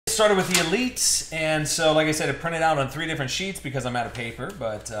Started with the Elites, and so like I said, I printed out on 3 different sheets because I'm out of paper,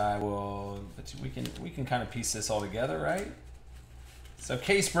 but I will. But we can kind of piece this all together, right? So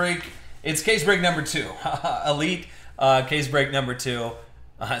case break. It's case break number 2. Elite case break number 2.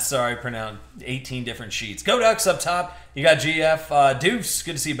 Sorry, print out 18 different sheets. Go Ducks up top. You got GF Deuce.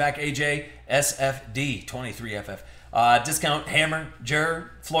 Good to see you back. AJ SFD 23FF. Discount Hammer, Jur,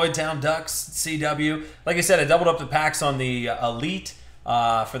 Floydtown Ducks, CW. Like I said, I doubled up the packs on the Elite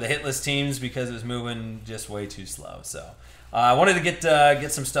for the hit list teams because it was moving just way too slow. So I wanted to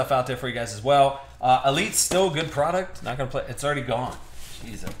get some stuff out there for you guys as well. Elite's still a good product. Not gonna play. It's already gone.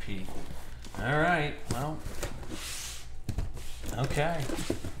 Jeez, Pete. All right. Well. Okay.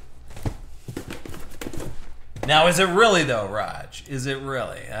 Now, is it really though, Raj? Is it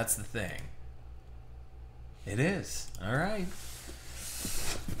really? That's the thing. It is. All right.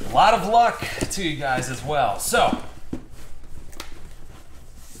 A lot of luck to you guys as well. So,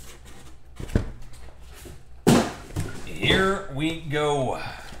 here we go.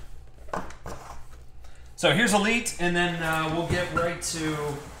 So here's Elite, and then we'll get right to.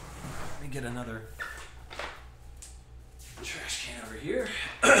 Let me get another trash can over here.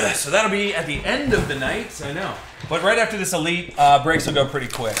 So that'll be at the end of the night. I know. But right after this Elite, breaks will go pretty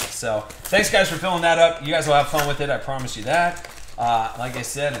quick. So thanks, guys, for filling that up. You guys will have fun with it. I promise you that. Like I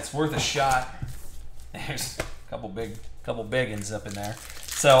said, it's worth a shot. There's a couple big uns up in there.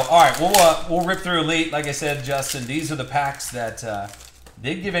 So all right, we'll rip through Elite. Like I said, Justin, these are the packs that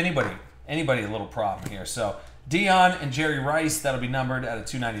did give anybody a little problem here. So Dion and Jerry Rice, that'll be numbered out of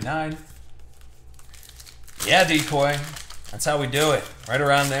 299. Yeah, Decoy. That's how we do it. Right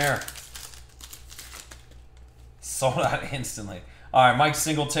around there. Sold out instantly. All right, Mike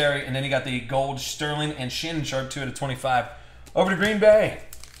Singletary, and then you got the gold Sterling and Shannon Sharp 2 out of 25. Over to Green Bay.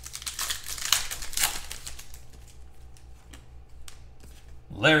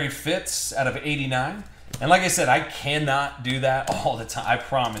 Larry Fitz out of 89. And like I said, I cannot do that all the time. I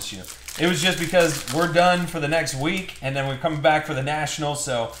promise you. It was just because we're done for the next week, and then we're coming back for the Nationals,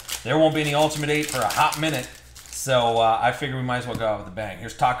 so there won't be any Ultimate 8 for a hot minute. So I figure we might as well go out with a bang.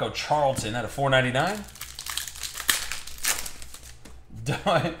 Here's Taco Charlton out of 499.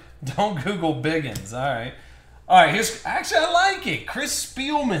 Don't Google Biggins. All right. All right, here's, actually, I like it. Chris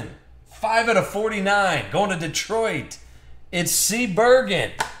Spielman, 5 out of 49, going to Detroit. It's C.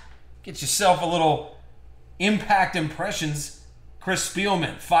 Bergen. Get yourself a little Impact Impressions. Chris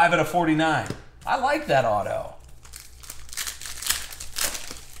Spielman, 5 out of 49. I like that auto.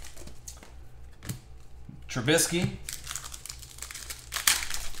 Trubisky.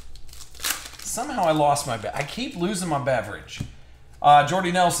 Somehow I lost my I keep losing my beverage.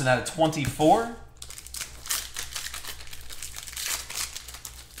 Jordy Nelson out of 24.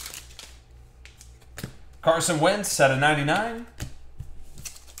 Carson Wentz out of 99.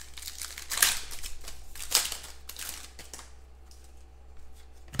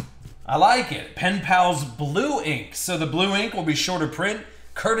 I like it. Pen Pals Blue Ink. So the blue ink will be shorter print.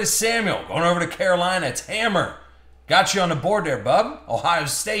 Curtis Samuel going over to Carolina. It's Hammer. Got you on the board there, bub. Ohio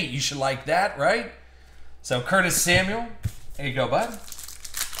State. You should like that, right? So Curtis Samuel. There you go, bud.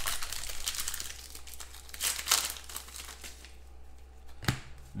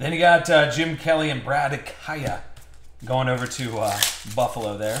 Then you got Jim Kelly and Brad Kaya going over to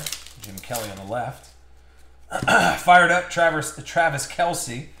Buffalo there. Jim Kelly on the left. Fired up Travis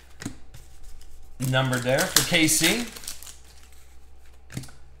Kelce. Numbered there for KC.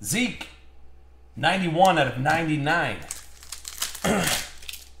 Zeke, 91 out of 99.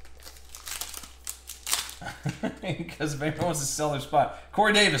 Because if anyone wants to sell their spot.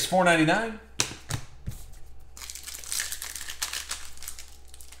 Corey Davis, 499.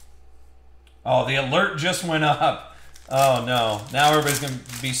 Oh, the alert just went up. Oh, no. Now everybody's going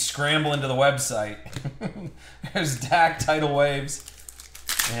to be scrambling to the website. There's Dak Tidal Waves.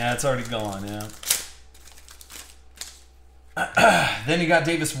 Yeah, it's already gone, yeah. Then you got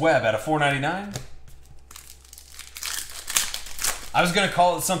Davis Webb out of 499. I was going to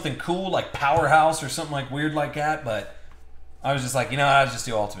call it something cool like Powerhouse or something like weird like that, but I was just like, you know, I'll just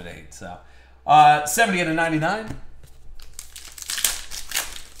do Ultimate 8. So 70 out of 99.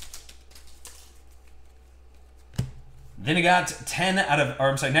 Then you got 19 out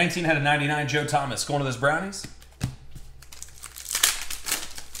of 99, Joe Thomas going to those Brownies.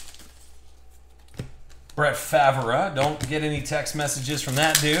 Brett Favre, don't get any text messages from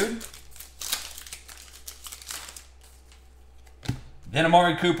that dude. Then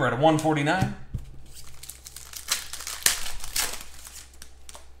Amari Cooper at a 149.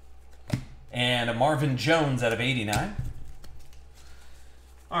 And a Marvin Jones out of 89.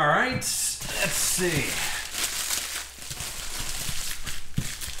 All right, let's see.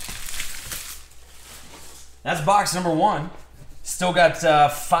 That's box number 1. Still got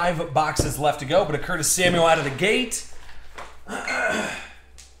 5 boxes left to go, but a Curtis Samuel out of the gate.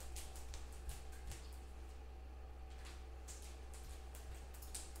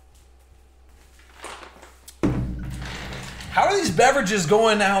 How are these beverages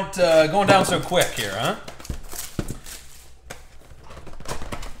going down so quick here, huh?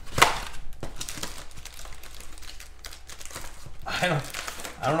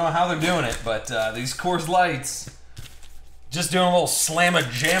 I don't know how they're doing it, but these Coors Lights, just doing a little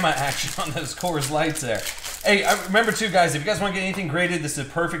slamma-jamma action on those Coors Lights there. Hey, remember too, guys, if you guys want to get anything graded, this is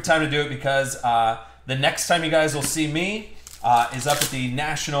the perfect time to do it because the next time you guys will see me is up at the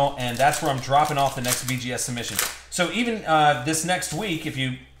National, and that's where I'm dropping off the next VGS submission. So even this next week, if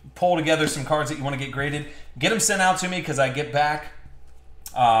you pull together some cards that you want to get graded, get them sent out to me because I get back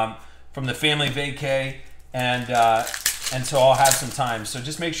from the family vacay, and so I'll have some time. So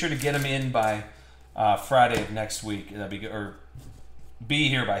just make sure to get them in by Friday of next week. That'd be good, or be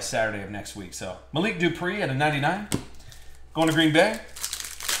here by Saturday of next week. So Malik Dupree at a 99, going to Green Bay.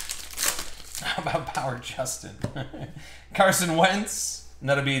 How about Power Justin? Carson Wentz, and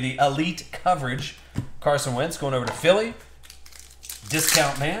that'll be the elite coverage. Carson Wentz going over to Philly.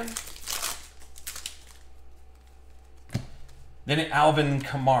 Discount man. Then Alvin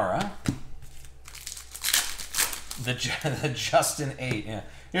Kamara. The Justin 8. Yeah.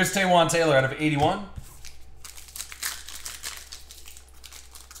 Here's Taywan Taylor out of 81.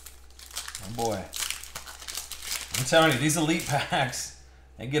 Oh boy. I'm telling you, these elite packs,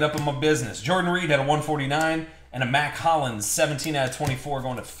 they get up in my business. Jordan Reed had a 149 and a Mac Hollins 17 out of 24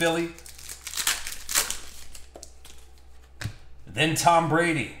 going to Philly. Then Tom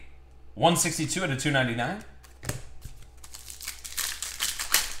Brady, 162 out of 299.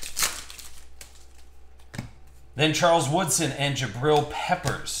 Then Charles Woodson and Jabril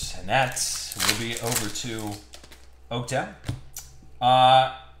Peppers, and that will be over to Oaktown.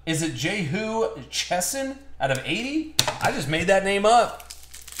 Is it Jehu Chesson out of 80? I just made that name up.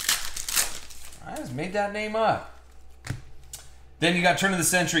 Then you got turn of the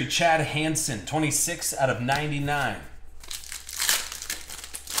century, Chad Hansen, 26 out of 99.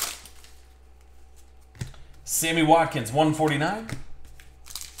 Sammy Watkins, 149.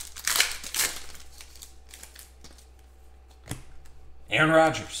 Aaron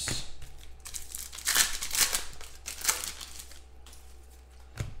Rodgers.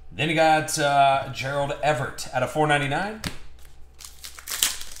 Then you got Gerald Everett out of 499.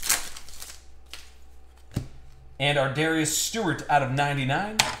 And our Darius Stewart out of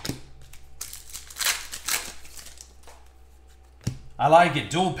 99. I like it.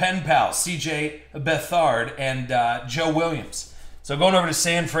 Dual pen pals, CJ Beathard and Joe Williams. So going over to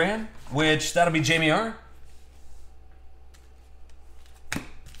San Fran, which that'll be Jamie R.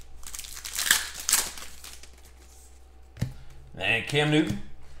 And Cam Newton.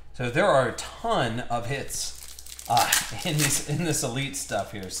 So there are a ton of hits in this elite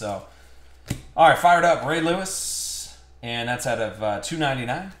stuff here. So, all right, fired up. Ray Lewis, and that's out of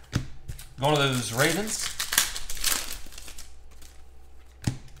 299. Going to those Ravens.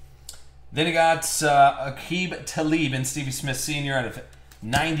 Then you got Aqib Talib and Stevie Smith Sr. out of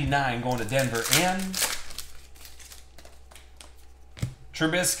 99 going to Denver. And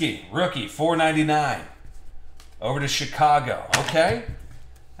Trubisky, rookie, 499. Over to Chicago. Okay.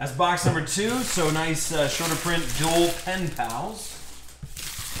 That's box number 2. So nice shorter print dual pen pals.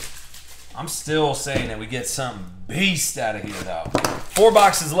 I'm still saying that we get something beast out of here, though. 4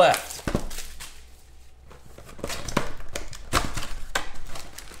 boxes left.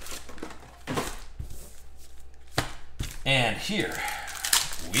 And here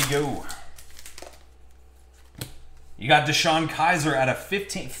we go. You got Deshaun Kaiser out of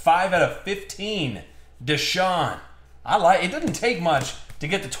 15. 5 out of 15. Deshaun. I like it. Doesn't take much to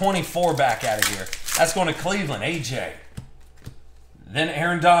get the 24 back out of here. That's going to Cleveland. AJ. Then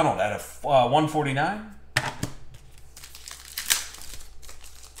Aaron Donald out of 149.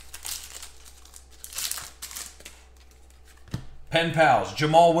 Pen pals.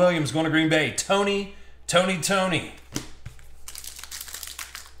 Jamal Williams going to Green Bay. Tony.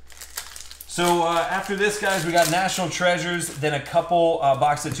 So after this, guys, we got National Treasures, then a couple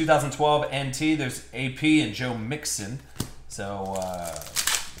boxes of 2012 NT. There's AP and Joe Mixon. So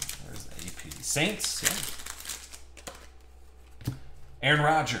where's the AP? Saints. Yeah. Aaron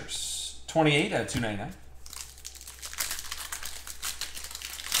Rodgers, 28 out of 299.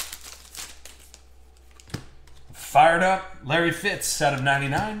 Fired up. Larry Fitz out of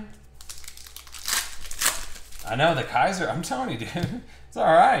 99. I know, the Kaiser. I'm telling you, dude. It's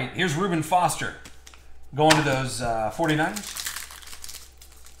all right. Here's Reuben Foster going to those 49ers.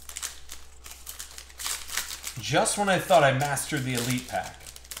 Just when I thought I mastered the Elite Pack.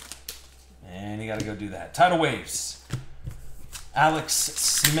 And you got to go do that. Tidal Waves. Alex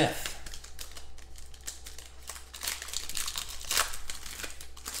Smith.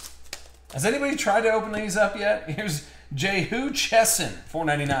 Has anybody tried to open these up yet? Here's Jehu Chesson,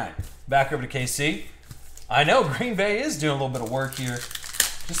 $4.99. Back over to KC. I know Green Bay is doing a little bit of work here.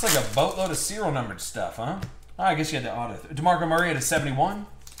 Just like a boatload of serial numbered stuff, huh? Oh, I guess you had the auto. DeMarco Murray at a 71.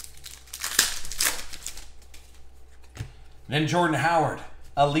 Then Jordan Howard.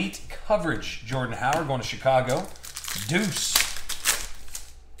 Elite coverage. Jordan Howard going to Chicago. Deuce.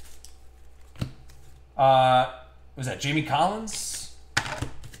 Was that Jamie Collins?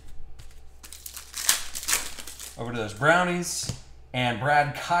 Over to those Brownies. And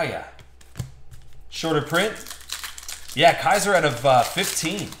Brad Kaya. Shorter print. Yeah, Kaiser out of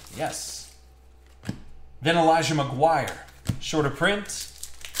 15. Yes. Then Elijah McGuire. Shorter print.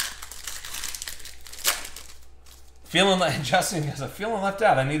 Feeling like Justin goes, I'm feeling left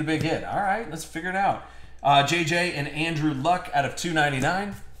out. I need a big hit. All right, let's figure it out. JJ and Andrew Luck out of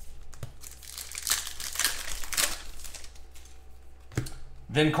 299.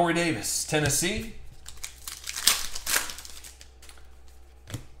 Then Corey Davis, Tennessee.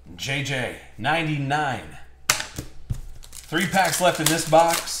 JJ, 99. 3 packs left in this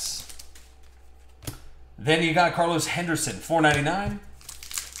box. Then you got Carlos Henderson, $4.99.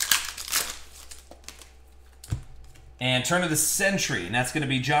 And turn of the century, and that's going to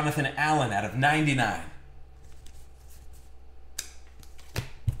be Jonathan Allen out of 99.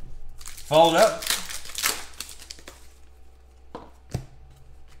 Followed up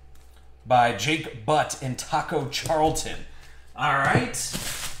by Jake Butt and Taco Charlton. All right.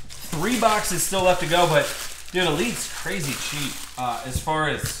 3 boxes still left to go, but dude, Elite's crazy cheap as far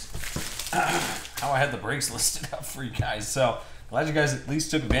as how I had the breaks listed up for you guys. So glad you guys at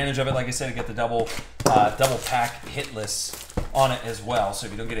least took advantage of it. Like I said, to get the double pack hit list on it as well. So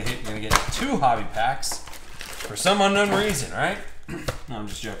if you don't get a hit, you're gonna get 2 hobby packs for some unknown reason, right? No, I'm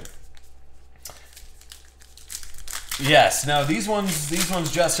just joking. Yes, no, these ones,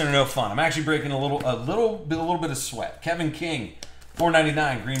 Justin, are no fun. I'm actually breaking a little bit of sweat. Kevin King,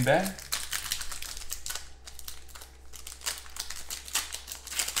 $4.99, Green Bay.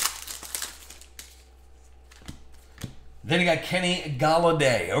 Then you got Kenny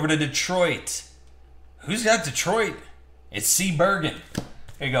Galladay over to Detroit. Who's got Detroit? It's C. Bergen.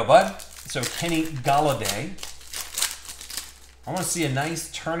 There you go, bud. So Kenny Galladay. I want to see a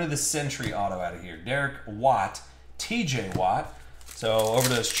nice turn of the century auto out of here. Derek Watt, TJ Watt. So over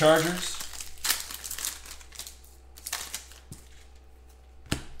to those Chargers.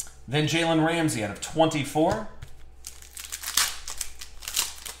 Then Jalen Ramsey out of 24.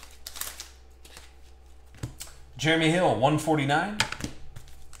 Jeremy Hill, 149.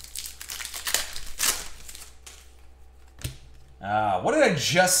 What did I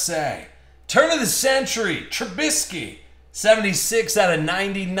just say? Turn of the century, Trubisky, 76 out of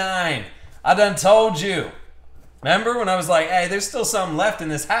 99. I done told you. Remember when I was like, hey, there's still something left in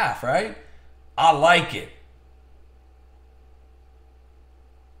this half, right? I like it.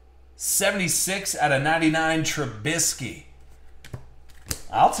 76 out of 99, Trubisky.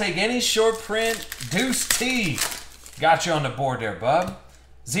 I'll take any short print. Deuce T. Got you on the board there, bub.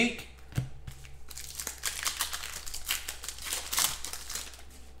 Zeke.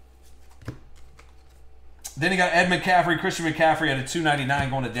 Then you got Ed McCaffrey, Christian McCaffrey at a 299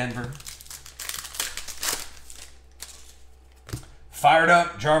 going to Denver. Fired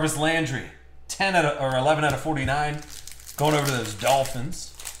up, Jarvis Landry, 10 out of, or 11 out of 49, going over to those Dolphins.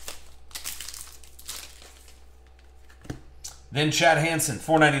 Then Chad Hansen,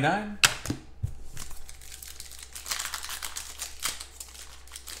 499.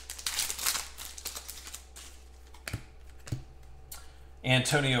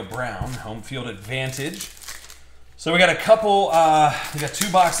 Antonio Brown, home field advantage. So we got a couple, we got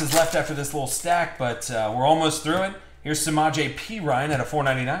 2 boxes left after this little stack, but we're almost through it. Here's Samaje Perine at a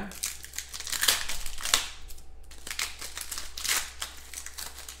 499.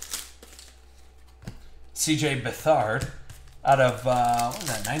 CJ Beathard out of, what was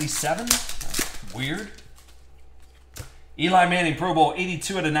that, 97? Weird. Eli Manning, Pro Bowl,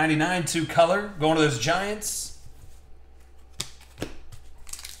 82 out of 99, 2 color. Going to those Giants.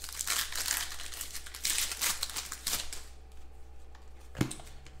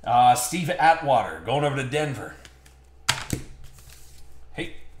 Steve Atwater, going over to Denver.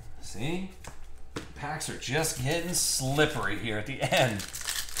 Hey, see? Packs are just getting slippery here at the end.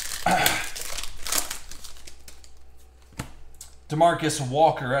 DeMarcus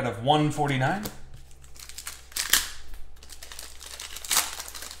Walker out of 149.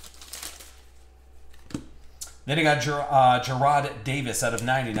 Then you got Gerard Davis out of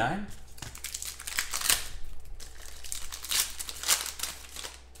 99.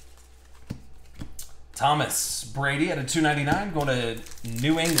 Thomas Brady out of 299 going to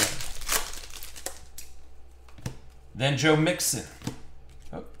New England. Then Joe Mixon.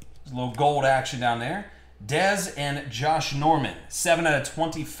 Oh, a little gold action down there. Dez and Josh Norman, 7 out of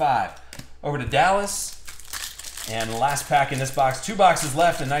 25. Over to Dallas. And last pack in this box, 2 boxes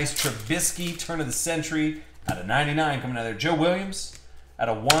left. A nice Trubisky turn of the century out of 99 coming out of there. Joe Williams out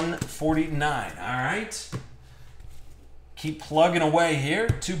of 149. All right. Keep plugging away here.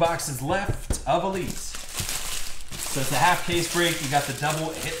 2 boxes left of Elite. So it's a half case break. You got the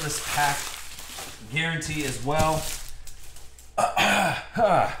double hitless pack guarantee as well.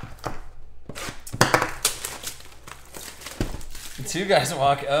 Two guys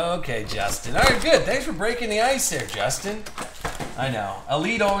walk. Okay, Justin. All right, good. Thanks for breaking the ice there, Justin. I know.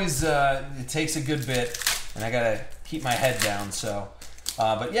 Elite always it takes a good bit, and I gotta keep my head down. So,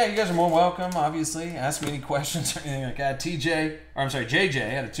 but yeah, you guys are more welcome. Obviously, ask me any questions or anything like that. JJ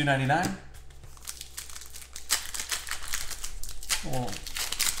out of 299. Well,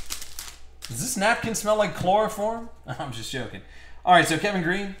 does this napkin smell like chloroform? I'm just joking. All right, so Kevin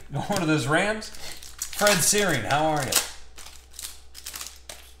Green going to those Rams. Fred Searing, how are you?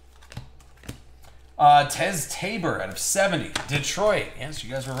 Tez Tabor out of 70. Detroit. Yes,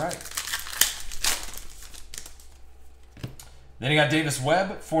 you guys were right. Then you got Davis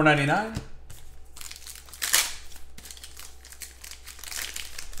Webb, 499.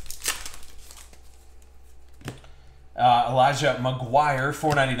 Elijah McGuire,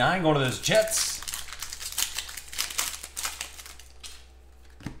 499. Going to those Jets.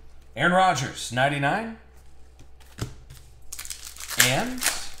 Aaron Rodgers, 99. And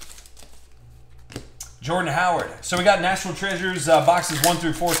Jordan Howard. So we got National Treasures boxes 1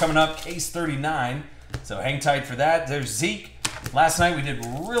 through 4 coming up. Case 39. So hang tight for that. There's Zeke. Last night we did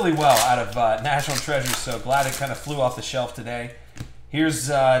really well out of National Treasures, so glad it kind of flew off the shelf today. Here's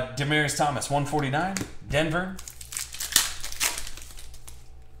Demaryius Thomas, 149. Denver.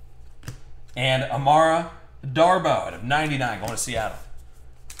 And Amara Darboh out of 99 going to Seattle.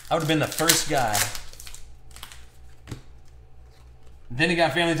 I would have been the first guy. Then you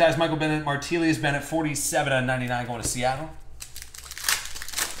got Family Ties, Michael Bennett, Martelius Bennett, 47 out of 99 going to Seattle.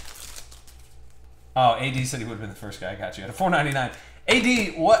 Oh, AD said he would have been the first guy. I got you. At a 499.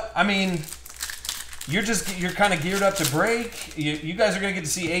 AD, what? I mean, you're kind of geared up to break. You guys are going to get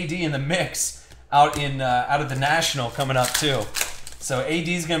to see AD in the mix out of the National coming up too. So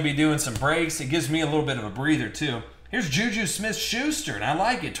AD's going to be doing some breaks. It gives me a little bit of a breather too. Here's Juju Smith-Schuster, and I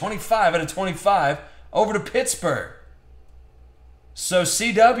like it. 25 out of 25 over to Pittsburgh. So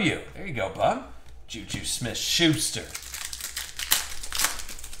CW, there you go, bub. Juju Smith-Schuster.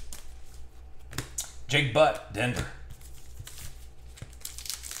 Jake Butt, Denver.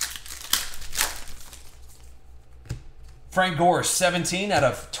 Frank Gore, 17 out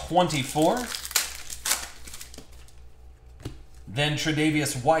of 24. Then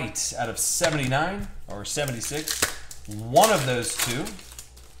Tre'Davious White out of 79 or 76. One of those two.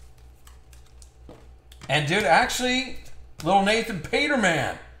 And dude, actually, little Nathan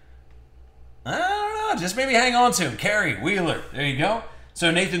Peterman. I don't know, just maybe hang on to him. Kerry Wheeler, there you go. So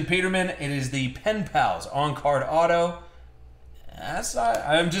Nathan Peterman, it is the Pen Pals on-card auto. That's not,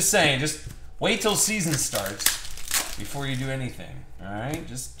 I'm just saying, just wait till season starts before you do anything. All right,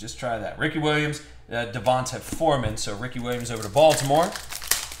 just try that. Ricky Williams, Devonta Foreman. So Ricky Williams over to Baltimore.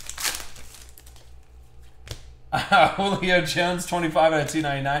 Julio Jones, 25 out of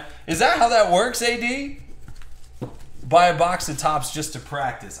 299. Is that how that works, AD? Buy a box of Topps just to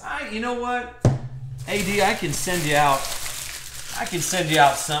practice. You know what, AD, I can send you out. I can send you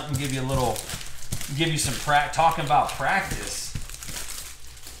out something, give you some talking about practice.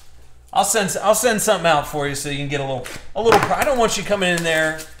 I'll send something out for you so you can get a little. I don't want you coming in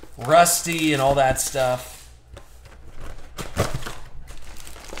there rusty and all that stuff.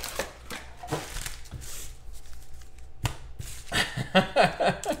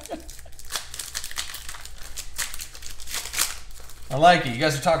 I like it. You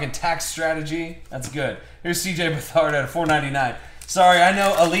guys are talking tax strategy. That's good. Here's CJ Beathard at a 499. Sorry, I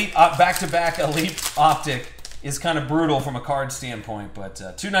know Elite back-to-back Elite Optic is kind of brutal from a card standpoint, but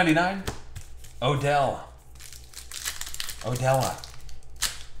 299. Odella.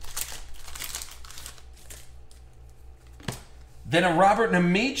 Then a Robert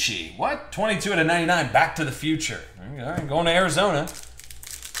Namichi. What? 22 out of 99. Back to the Future. All right, going to Arizona.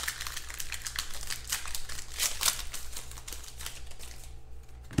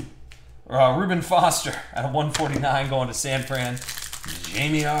 Reuben Foster at a 149 going to San Fran.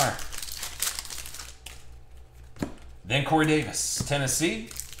 Jamie R. Then Corey Davis, Tennessee.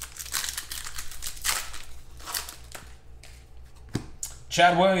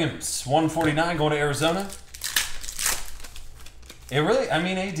 Chad Williams, 149, going to Arizona. It really, I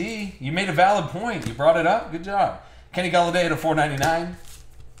mean, AD, you made a valid point. You brought it up. Good job. Kenny Golladay to 499.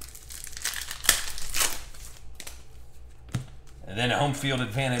 And then home field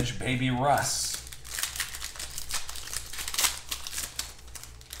advantage, Baby Russ.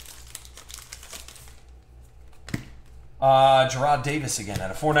 Gerard Davis again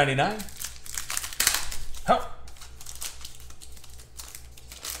at a 499. Oh.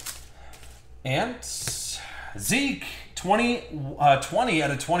 And Zeke, 20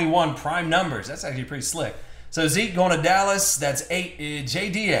 out of 21 prime numbers. That's actually pretty slick. So Zeke going to Dallas. That's 8. Jay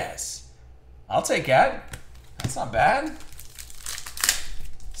Diaz. I'll take that. That's not bad.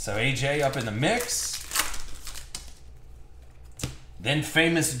 So AJ up in the mix. Then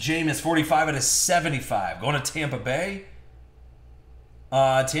famous Jameis, 45 out of 75. Going to Tampa Bay.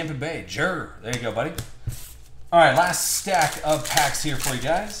 Tampa Bay. Jur. There you go, buddy. All right, last stack of packs here for you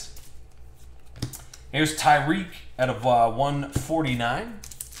guys. Here's Tyreek out of 149.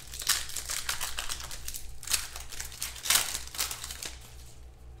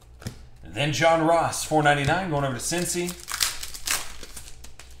 Then John Ross, 499, going over to Cincy.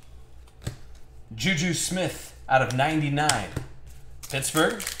 Juju Smith out of 99.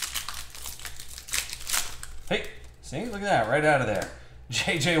 Pittsburgh. Hey, see? Look at that, right out of there.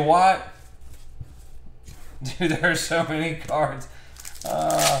 J.J. Watt. Dude, there are so many cards.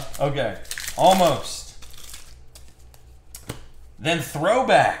 Okay, almost. Then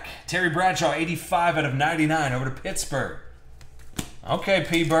throwback. Terry Bradshaw, 85 out of 99, over to Pittsburgh. Okay,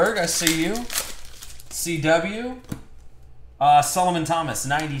 P. Berg, I see you. CW. Solomon Thomas,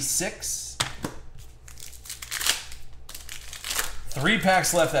 96. 3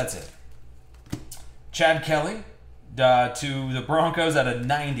 packs left, that's it. Chad Kelly to the Broncos at a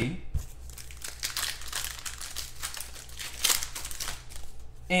 90.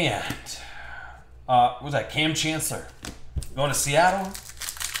 And, what was that? Cam Chancellor. Going to Seattle.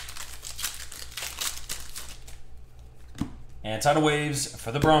 And tidal waves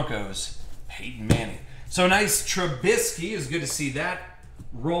for the Broncos, Peyton Manning. So nice Trubisky. It was good to see that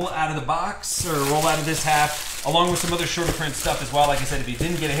roll out of the box, or roll out of this half, along with some other shorter print stuff as well. Like I said, if you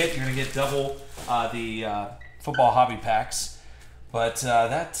didn't get a hit, you're going to get double the football hobby packs. But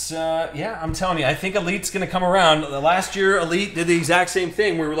that's, yeah, I'm telling you, I think Elite's going to come around. The last year, Elite did the exact same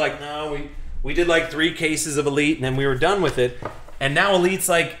thing. We were like, no, we did like 3 cases of Elite, and then we were done with it. And now Elite's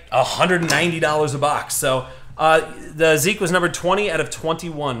like $190 a box. So the Zeke was number 20 out of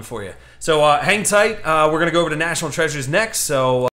 21 for you. So hang tight. We're going to go over to National Treasures next. So